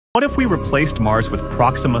What if we replaced Mars with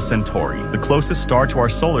Proxima Centauri, the closest star to our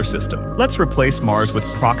solar system? Let's replace Mars with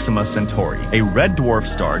Proxima Centauri, a red dwarf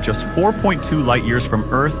star just 4.2 light-years from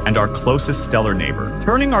Earth and our closest stellar neighbor.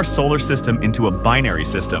 Turning our solar system into a binary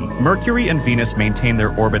system, Mercury and Venus maintain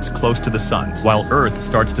their orbits close to the Sun, while Earth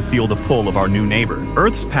starts to feel the pull of our new neighbor.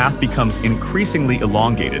 Earth's path becomes increasingly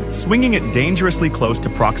elongated, swinging it dangerously close to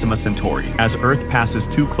Proxima Centauri. As Earth passes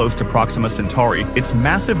too close to Proxima Centauri, its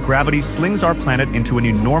massive gravity slings our planet into an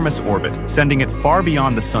enormous orbit, sending it far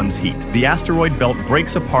beyond the Sun's heat. The asteroid belt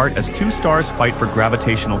breaks apart as two stars fight for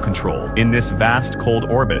gravitational control. In this vast, cold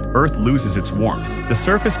orbit, Earth loses its warmth. The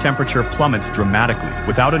surface temperature plummets dramatically.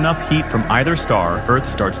 Without enough heat from either star, Earth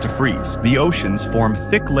starts to freeze. The oceans form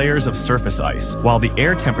thick layers of surface ice, while the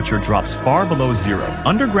air temperature drops far below zero.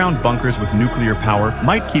 Underground bunkers with nuclear power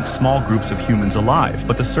might keep small groups of humans alive,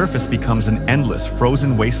 but the surface becomes an endless,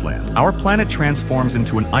 frozen wasteland. Our planet transforms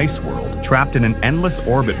into an ice world, trapped in an endless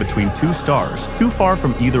orbit between two stars, too far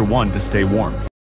from either one to stay warm.